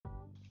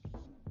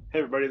Hey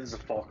everybody, this is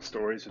Falk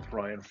Stories with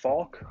Ryan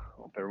Falk.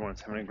 Hope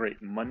everyone's having a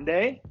great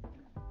Monday.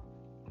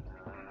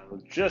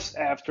 Just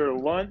after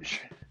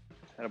lunch,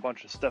 had a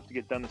bunch of stuff to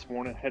get done this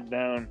morning. Head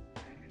down,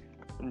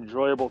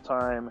 enjoyable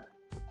time,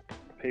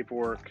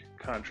 paperwork,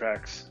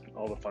 contracts,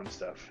 all the fun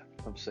stuff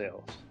of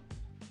sales.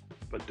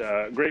 But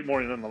great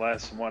morning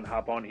nonetheless. I want to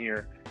hop on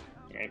here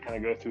and kind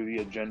of go through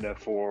the agenda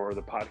for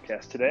the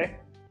podcast today.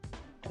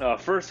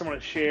 First, I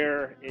want to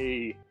share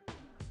a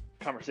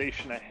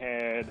conversation I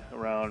had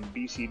around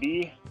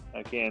BCD.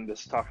 Again,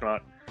 this is talking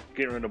about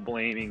getting rid of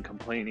blaming,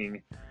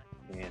 complaining,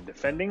 and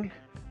defending.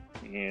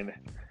 And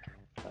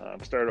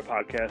started a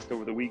podcast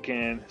over the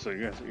weekend, so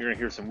you're gonna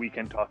hear some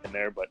weekend talking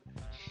there, but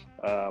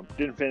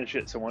didn't finish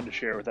it, so I wanted to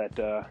share with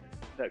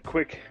that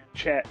quick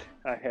chat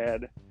I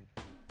had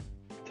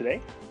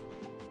today.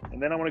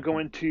 And then I want to go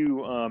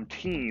into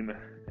team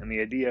and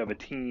the idea of a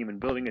team and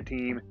building a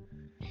team,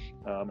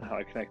 how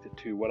I connect it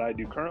to what I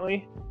do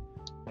currently,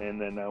 and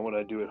then what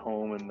I do at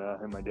home and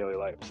in my daily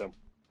life. So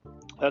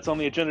that's on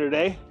the agenda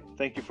today.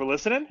 Thank you for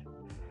listening.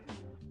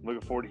 Looking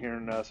forward to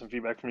hearing some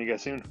feedback from you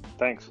guys soon.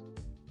 Thanks.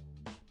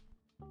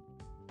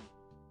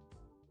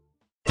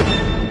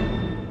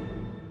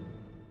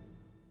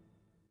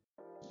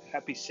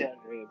 Happy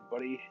Saturday,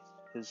 everybody.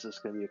 This is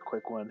going to be a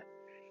quick one.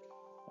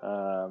 But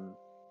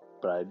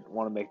I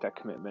want to make that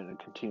commitment and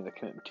continue the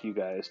commitment to you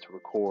guys to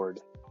record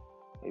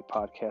a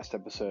podcast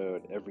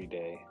episode every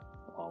day,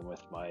 along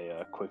with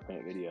my quick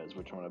minute videos,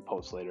 which I'm going to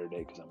post later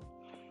today because I'm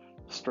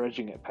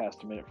stretching it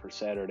past a minute for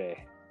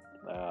Saturday.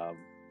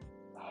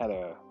 Had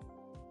a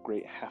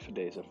great half a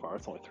day so far.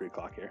 It's only 3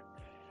 o'clock here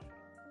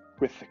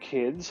with the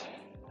kids.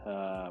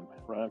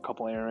 Running a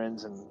couple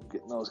errands and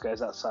getting those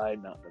guys outside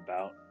and out and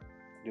about,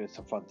 doing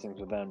some fun things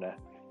with them.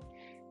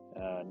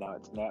 Now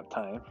it's nap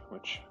time,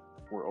 which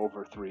we're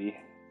over 3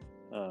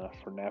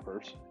 for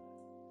nappers.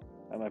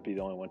 I might be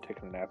the only one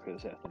taking a nap here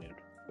this afternoon,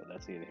 but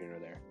that's neither here nor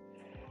there.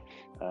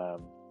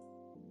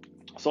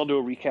 So I'll do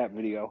a recap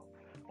video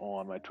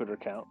on my Twitter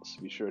account,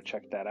 so be sure to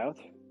check that out.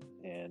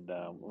 And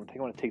I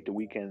want to take the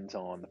weekends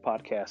on the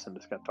podcast and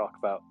just kind of talk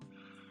about,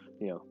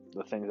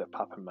 the things that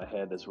pop in my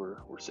head as we're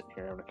sitting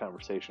here having a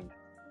conversation,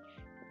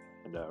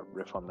 and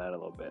riff on that a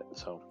little bit.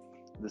 So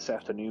this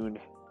afternoon,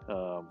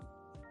 was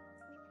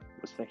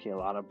thinking a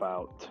lot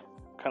about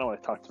kind of what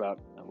I talked about,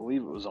 I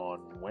believe it was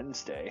on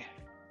Wednesday.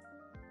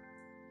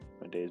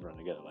 My days run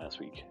together last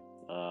week.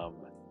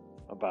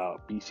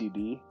 About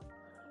BCD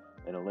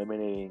and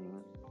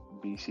eliminating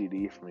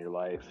BCD from your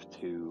life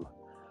to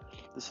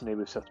just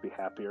enable yourself to be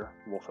happier,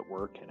 both at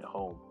work and at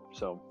home.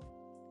 So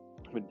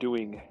I've been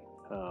doing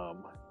a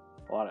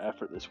lot of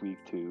effort this week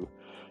to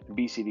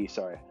BCD.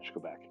 Sorry, I should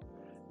go back.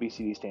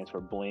 BCD stands for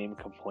blame,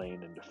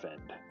 complain, and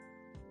defend.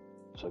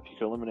 So if you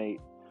can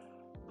eliminate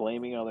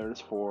blaming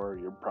others for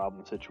your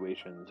problem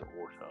situations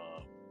or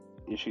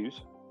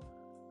issues,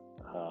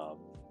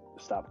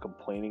 stop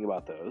complaining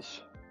about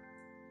those,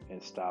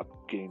 and stop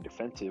getting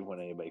defensive when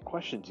anybody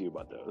questions you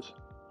about those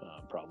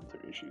problems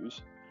or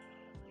issues,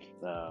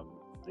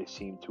 they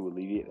seem to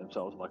alleviate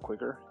themselves a lot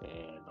quicker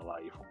and allow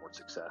you for more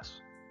success.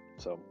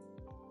 So,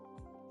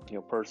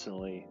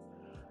 personally,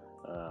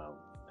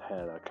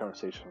 had a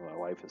conversation with my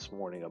wife this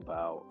morning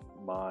about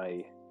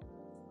my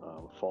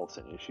faults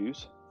and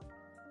issues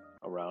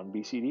around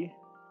BCD.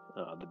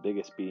 The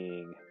biggest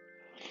being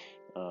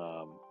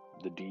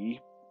the D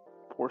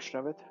portion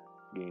of it,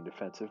 getting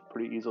defensive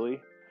pretty easily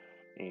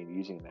and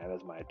using that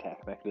as my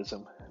attack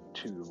mechanism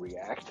to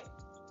react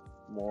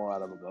more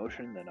out of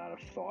emotion than out of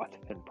thought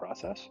and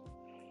process.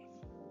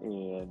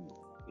 And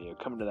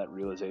coming to that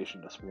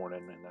realization this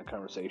morning and that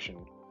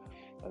conversation,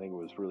 I think it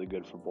was really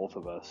good for both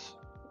of us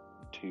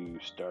to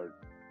start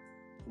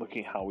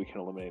looking how we can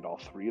eliminate all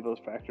 3 of those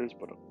factors,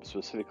 but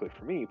specifically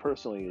for me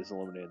personally is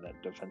eliminating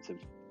that defensive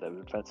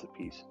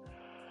piece.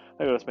 I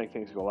think it'll just make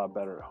things go a lot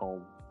better at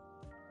home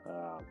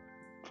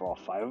for all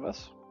 5 of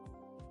us,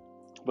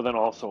 but then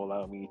also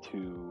allow me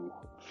to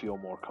feel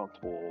more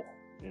comfortable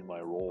in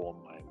my role,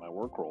 my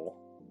work role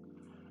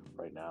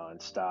right now,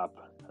 and stop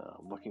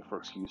looking for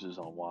excuses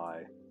on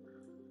why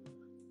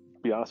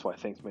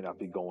things may not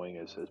be going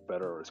as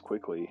better or as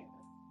quickly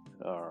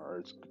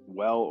or as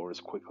well or as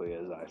quickly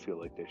as I feel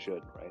like they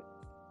should, right?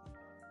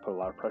 Put a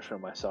lot of pressure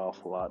on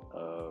myself, a lot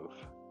of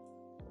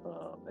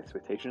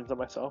expectations on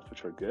myself,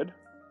 which are good.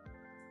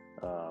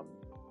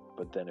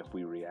 But then if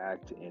we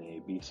react in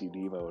a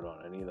BCD mode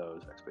on any of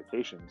those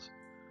expectations,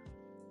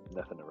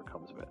 nothing ever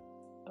comes of it.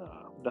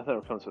 Nothing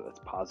ever comes of it that's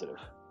positive.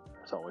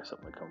 There's always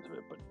something that comes of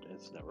it, but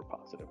it's never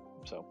positive.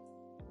 So,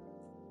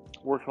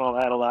 working on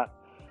that a lot.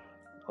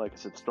 Like I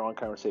said, strong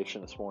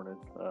conversation this morning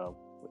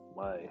with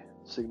my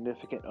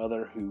significant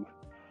other, who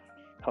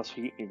helps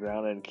keep me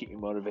grounded and keep me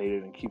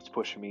motivated and keeps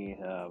pushing me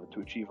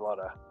to achieve a lot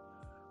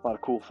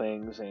of cool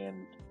things.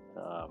 And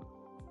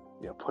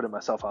putting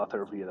myself out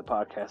there via the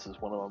podcast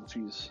is one of them.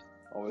 She's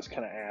always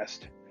kind of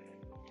asked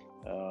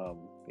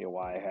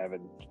why I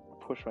haven't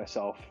pushed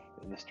myself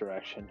in this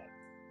direction.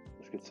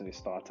 Let's get some of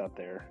these thoughts out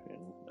there.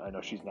 And I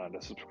know she's not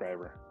a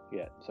subscriber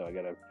yet, so I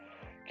gotta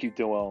keep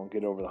doing well and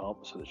get over the hump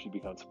so that she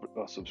becomes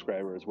a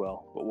subscriber as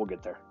well. But we'll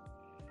get there.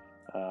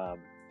 So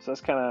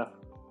that's kind of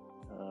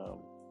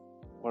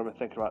what I've been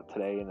thinking about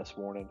today and this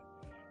morning.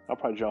 I'll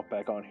probably jump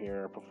back on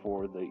here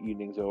before the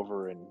evening's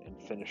over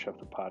and finish up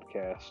the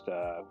podcast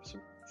with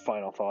some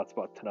final thoughts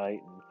about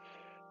tonight and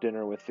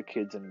dinner with the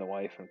kids and the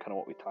wife and kind of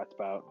what we talked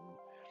about, and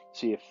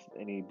see if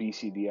any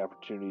BCD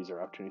opportunities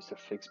or opportunities to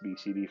fix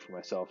BCD for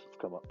myself have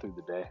come up through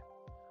the day.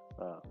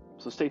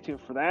 So stay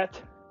tuned for that.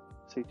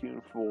 Stay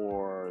tuned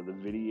for the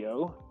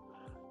video.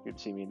 You can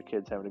see me and the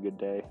kids having a good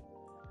day.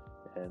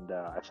 And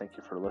I thank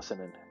you for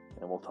listening,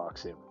 and we'll talk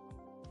soon.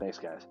 Thanks,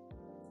 guys.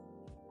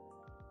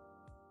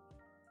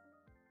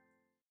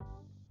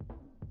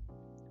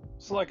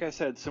 So like I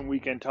said, some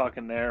weekend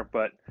talking there,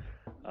 but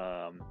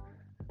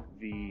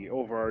the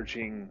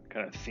overarching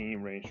kind of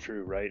theme rings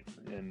true, right?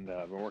 And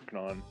I've been working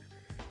on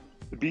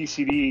the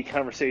BCD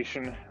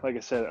conversation, like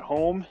I said, at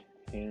home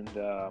and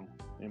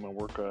in my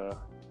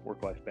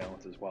work-life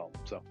balance as well.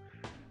 So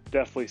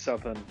definitely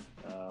something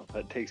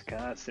that takes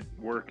constant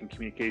work and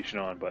communication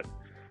on, but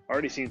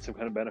already seen some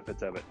kind of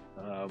benefits of it.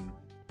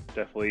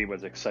 Definitely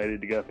was excited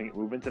to get things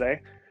moving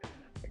today.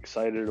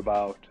 Excited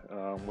about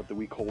what the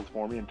week holds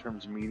for me in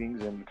terms of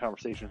meetings and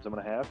conversations I'm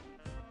going to have.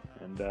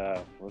 And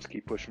let's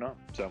keep pushing on.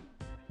 So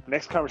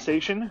next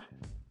conversation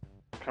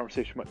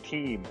about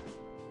team.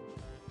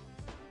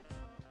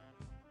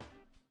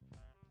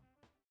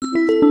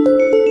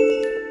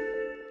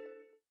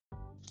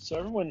 So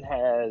everyone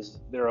has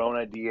their own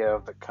idea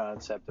of the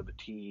concept of a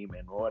team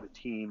and what a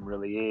team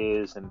really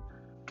is, and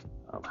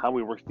how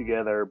we work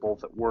together,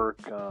 both at work,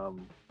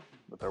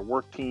 with our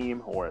work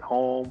team, or at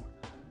home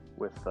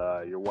with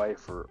your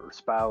wife or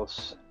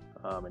spouse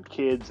and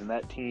kids and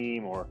that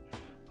team, or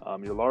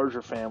your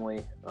larger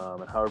family,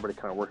 and how everybody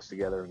kind of works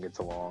together and gets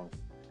along.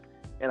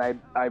 And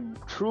I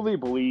truly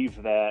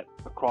believe that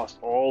across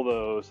all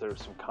those,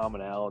 there's some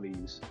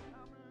commonalities.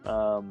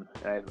 And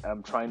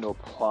I'm trying to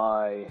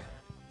apply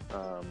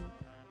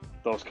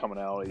those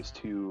commonalities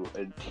to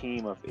a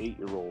team of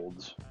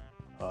 8-year-olds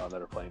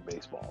that are playing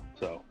baseball.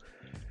 So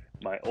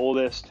my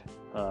oldest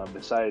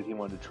decided he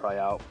wanted to try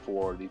out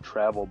for the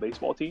travel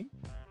baseball team,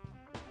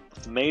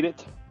 made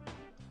it,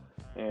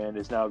 and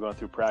is now going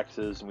through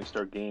practices, and we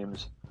start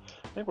games.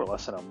 I think we're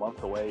less than a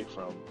month away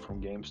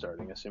from game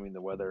starting, assuming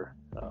the weather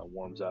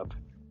warms up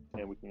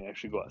and we can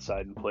actually go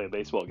outside and play a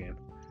baseball game.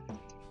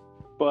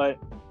 But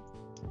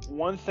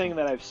one thing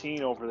that I've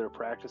seen over their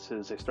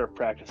practices, they start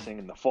practicing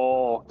in the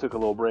fall, took a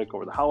little break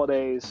over the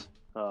holidays,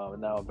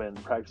 and now have been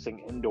practicing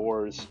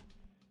indoors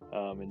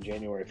in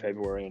January,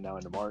 February, and now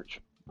into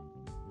March.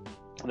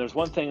 And there's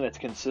one thing that's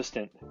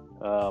consistent,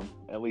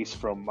 at least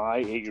from my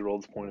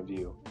 8-year-old's point of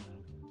view,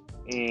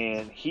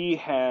 and he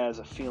has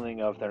a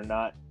feeling of they're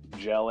not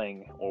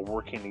gelling or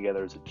working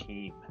together as a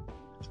team,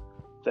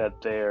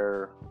 that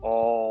they're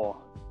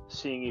all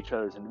seeing each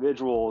other as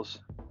individuals.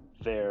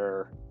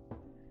 Their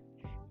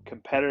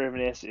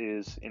competitiveness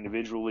is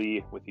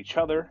individually with each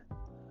other.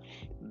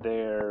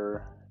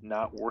 They're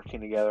not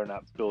working together,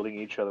 not building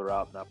each other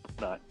up,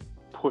 not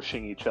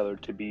pushing each other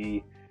to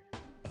be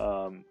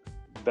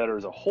better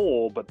as a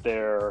whole, but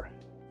they're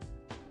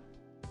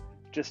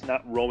just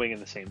not rowing in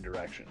the same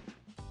direction.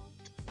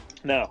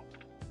 Now,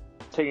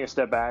 taking a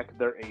step back,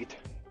 they're 8.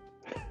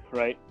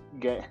 Right?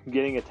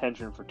 Getting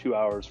attention for 2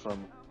 hours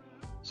from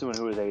someone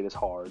who is 8 is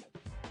hard.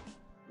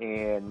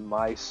 And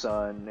my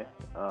son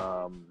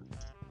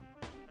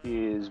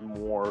is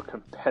more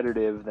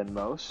competitive than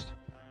most.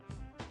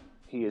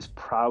 He is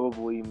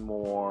probably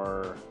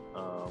more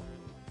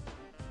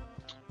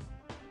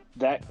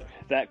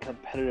that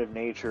competitive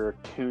nature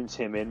tunes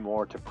him in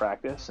more to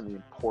practice and the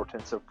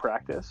importance of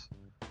practice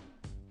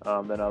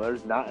than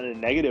others. Not in a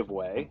negative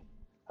way.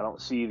 I don't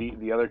see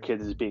the other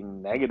kids as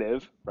being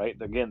negative, right?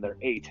 Again, they're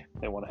 8.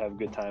 They want to have a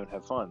good time and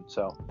have fun.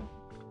 So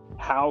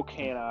how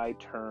can I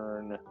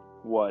turn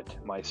what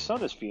my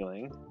son is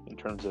feeling in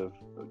terms of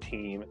a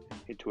team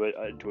into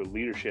a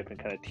leadership and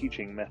kind of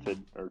teaching method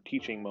or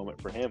teaching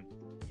moment for him?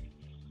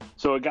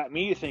 So it got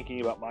me thinking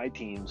about my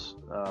teams,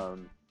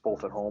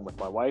 both at home with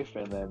my wife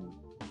and then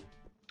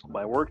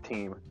my work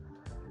team.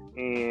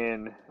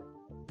 And,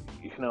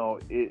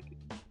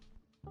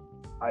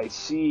 I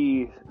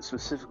see,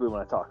 specifically when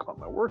I talk about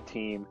my work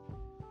team,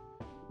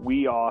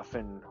 we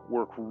often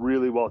work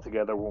really well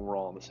together when we're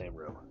all in the same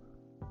room.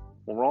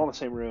 When we're all in the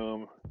same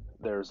room,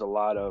 there's a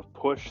lot of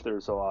push,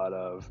 there's a lot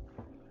of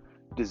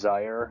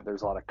desire,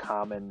 there's a lot of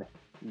common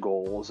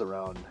goals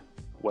around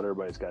what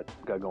everybody's got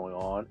going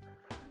on.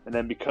 And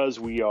then because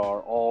we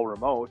are all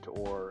remote,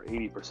 or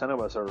 80% of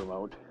us are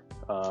remote,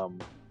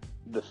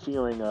 the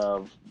feeling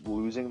of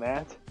losing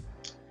that,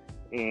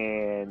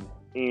 and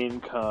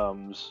in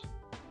comes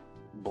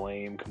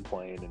blame,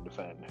 complain, and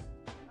defend,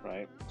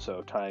 right?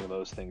 So tying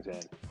those things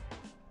in,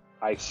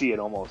 I see it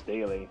almost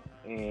daily.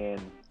 And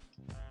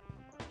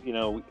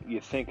you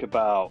think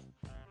about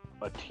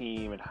a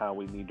team and how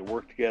we need to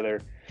work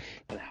together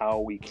and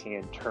how we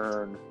can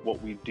turn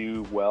what we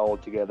do well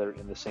together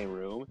in the same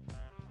room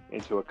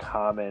into a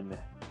common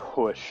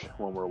push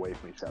when we're away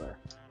from each other.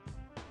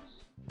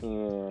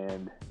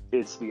 And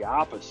it's the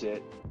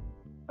opposite.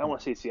 I don't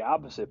want to say it's the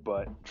opposite,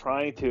 but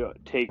trying to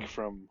take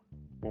from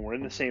when we're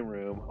in the same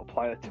room,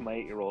 apply it to my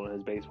 8-year-old and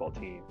his baseball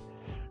team,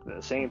 and at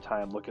the same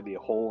time look at the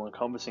whole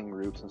encompassing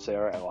groups and say,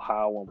 all right, well,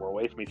 how when we're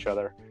away from each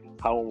other,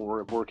 how when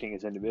we're working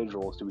as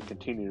individuals do we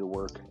continue to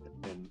work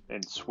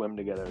and swim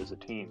together as a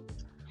team?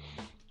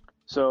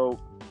 So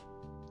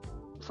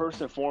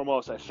first and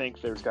foremost, I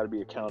think there's got to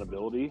be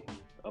accountability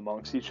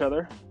amongst each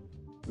other,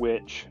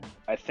 which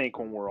I think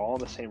when we're all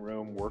in the same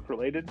room,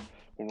 work-related,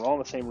 when we're all in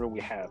the same room,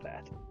 we have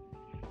that.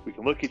 We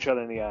can look each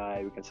other in the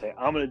eye. We can say,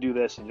 I'm going to do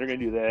this and you're going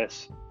to do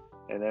this,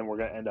 and then we're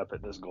going to end up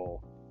at this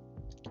goal.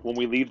 When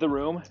we leave the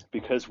room,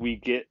 because we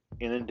get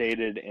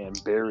inundated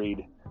and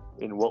buried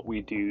in what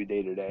we do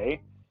day to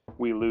day,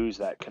 we lose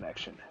that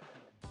connection.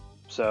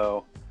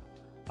 So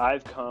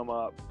I've come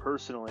up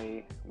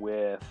personally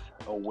with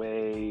a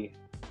way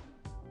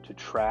to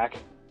track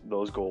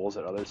those goals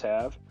that others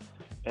have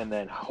and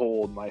then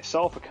hold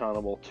myself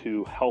accountable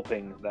to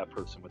helping that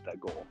person with that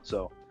goal.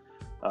 So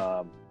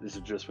this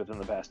is just within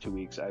the past 2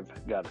 weeks. I've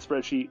got a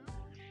spreadsheet.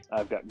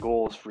 I've got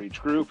goals for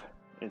each group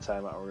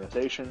inside my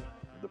organization,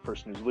 the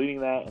person who's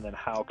leading that, and then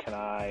how can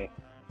I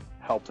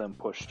help them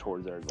push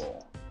towards their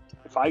goal.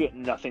 If I get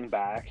nothing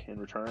back in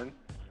return,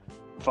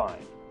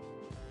 fine.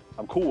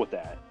 I'm cool with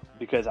that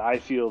because I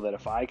feel that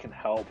if I can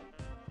help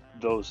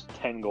those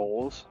 10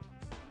 goals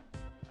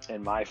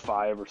and my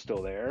 5 are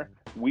still there,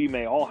 we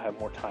may all have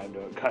more time to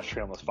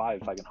concentrate on those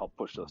 5 if I can help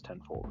push those 10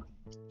 forward.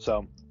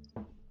 So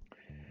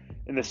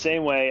in the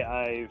same way,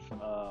 I've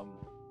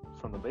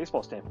from the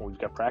baseball standpoint, we've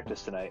got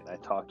practice tonight, and I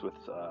talked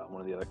with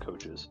one of the other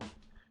coaches,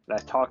 and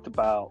I talked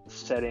about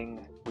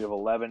we have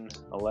 11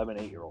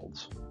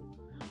 8-year-olds.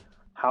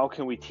 How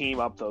can we team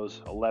up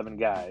those 11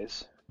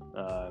 guys,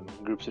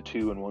 groups of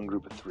 2 and one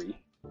group of 3,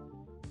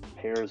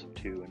 pairs of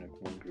 2 and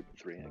one group of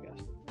 3, I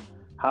guess.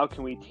 How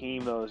can we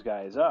team those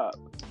guys up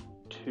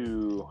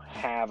to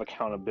have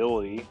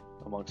accountability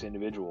amongst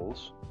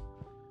individuals,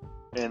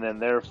 and then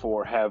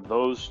therefore have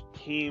those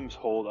teams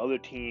hold other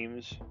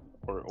teams,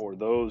 or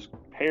those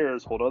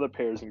pairs hold other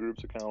pairs and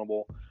groups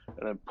accountable,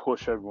 and then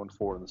push everyone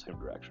forward in the same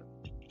direction.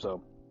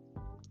 So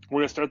we're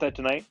going to start that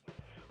tonight.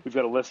 We've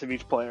got a list of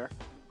each player,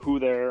 who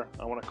their,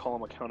 I want to call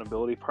them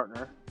accountability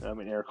partner,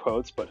 in air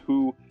quotes, but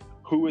who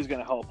is going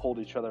to help hold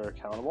each other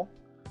accountable.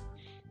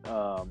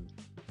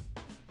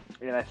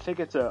 And I think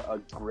it's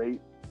a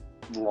great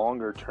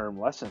longer term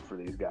lesson for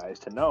these guys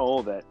to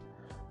know that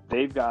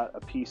they've got a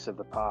piece of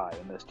the pie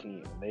in this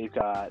team, and they've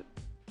got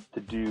to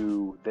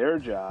do their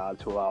job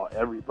to allow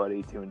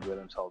everybody to enjoy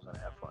themselves and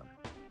have fun.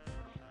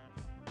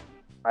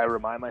 I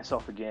remind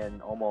myself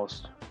again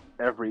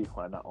every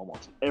time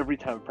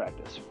I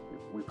practice.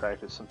 We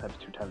practice sometimes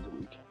 2 times a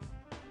week.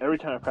 Every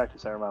time I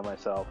practice, I remind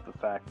myself the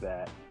fact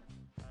that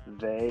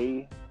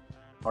they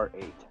are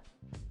 8.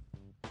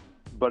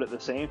 But at the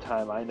same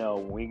time, I know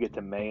when we get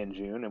to May and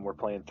June and we're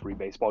playing 3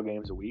 baseball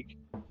games a week,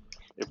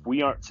 if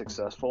we aren't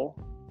successful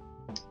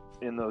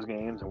in those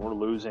games and we're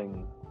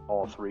losing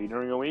all 3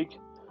 during a week,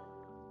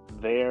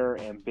 their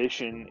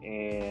ambition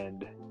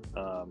and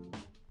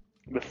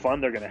the fun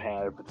they're going to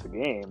have if it's a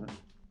game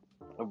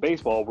of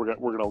baseball, we're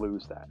going to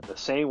lose that. The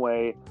same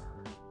way,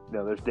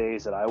 there's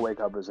days that I wake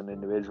up as an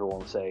individual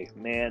and say,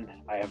 man,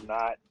 I have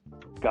not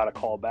got a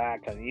call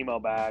back, got an email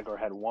back, or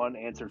had one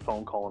answered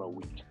phone call in a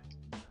week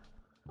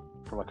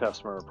from a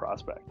customer or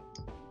prospect.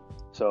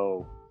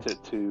 So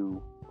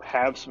to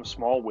have some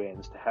small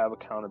wins, to have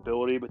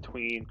accountability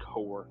between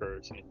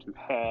coworkers, and to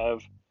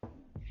have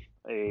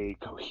a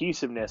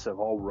cohesiveness of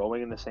all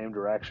rowing in the same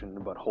direction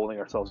but holding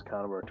ourselves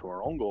accountable to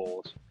our own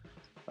goals,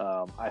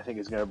 I think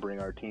is going to bring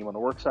our team on the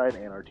work side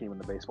and our team on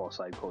the baseball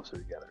side closer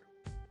together.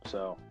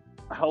 So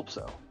I hope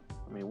so.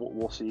 I mean,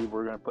 we'll see.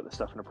 We're going to put this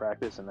stuff into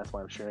practice, and that's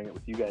why I'm sharing it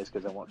with you guys,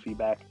 because I want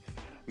feedback.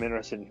 I'm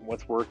interested in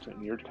what's worked in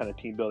your kind of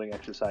team building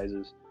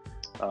exercises,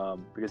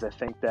 because I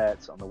think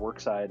that's on the work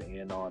side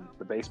and on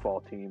the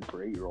baseball team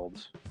for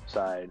 8-year-olds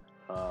side.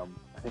 I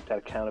think that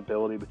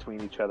accountability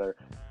between each other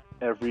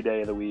every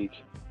day of the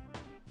week.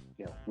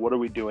 What are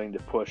we doing to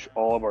push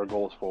all of our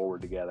goals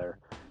forward together,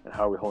 and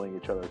how are we holding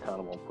each other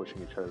accountable and pushing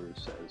each other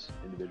as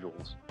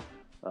individuals?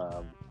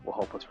 Will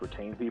help us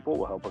retain people,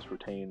 will help us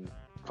retain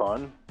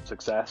fun,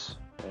 success,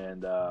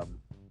 and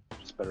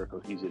just better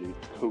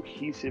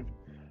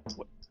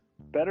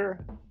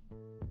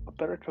a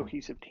better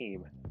cohesive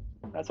team.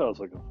 That's what I was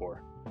looking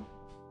for.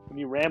 When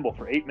you ramble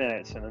for 8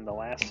 minutes and in the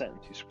last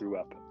sentence you screw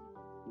up,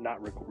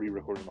 not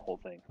re-recording the whole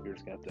thing, you're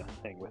just going to have to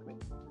hang with me.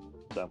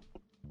 So,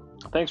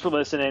 thanks for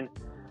listening.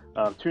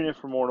 Tune in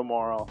for more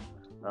tomorrow.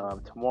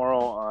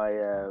 Tomorrow I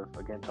have,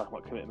 again, talking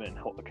about commitment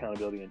and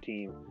accountability and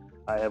team.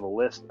 I have a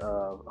list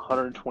of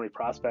 120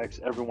 prospects.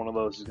 Every one of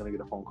those is going to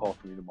get a phone call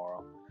from me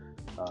tomorrow.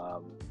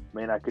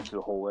 May not get you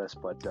the whole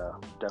list, but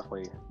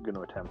definitely going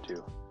to attempt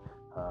to,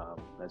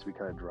 as we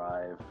kind of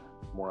drive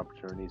more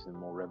opportunities and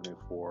more revenue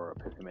for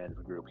Epiphany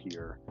Management Group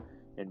here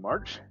in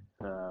March,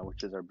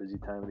 which is our busy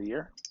time of the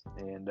year,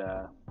 and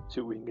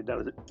see what we can get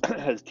done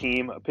as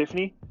Team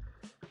Epiphany.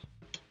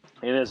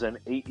 And as an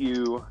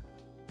 8U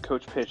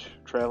coach pitch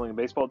traveling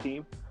baseball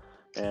team,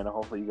 and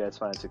hopefully you guys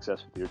find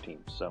success with your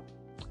teams. So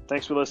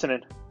thanks for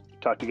listening.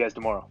 Talk to you guys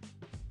tomorrow.